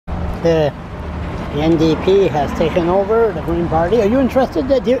the NDP has taken over the Green Party. Are you interested,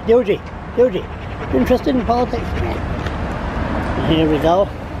 Doji? You interested in politics? And here we go,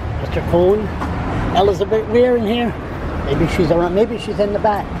 Mr. Coon. Elizabeth Weir in here. Maybe she's around. Maybe she's in the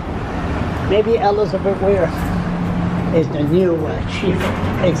back. Maybe Elizabeth Weir is the new chief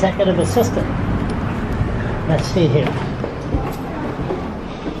executive assistant. Let's see here.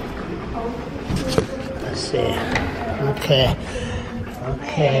 Let's see. Okay.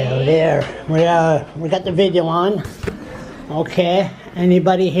 Okay, there. We got the video on. Okay.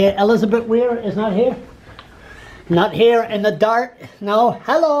 Anybody here? Elizabeth Weir is not here? Not here in the dark? No.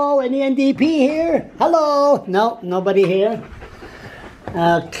 Hello, any NDP here? Hello? No, nobody here.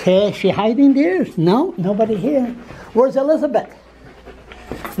 Okay, is she hiding there? No, nobody here. Where's Elizabeth?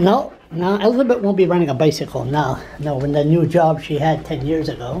 No, Elizabeth won't be running a bicycle now. No, in the new job she had 10 years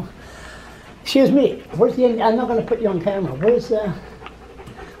ago. Excuse me, where's the, I'm not going to put you on camera. Where's, are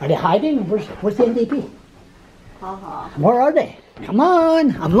they hiding? Where's the NDP? Where are they? Come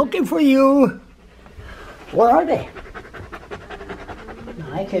on, I'm looking for you. Where are they?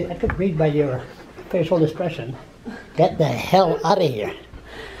 I could read by your facial expression. Get the hell out of here.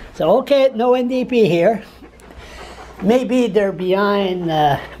 So, okay, no NDP here. Maybe they're behind,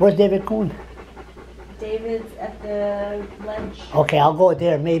 where's David Coon? David's at the ledge. Okay, I'll go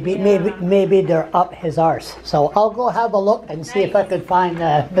there. Maybe they're up his arse. So I'll go have a look and see if I could find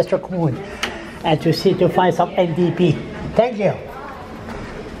Mr. Coon and to find some NDP. Thank you.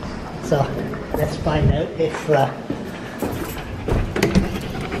 So let's find out if So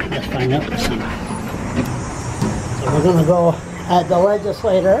we're gonna go at the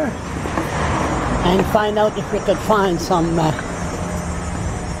legislator and find out if we could find some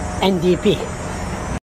NDP.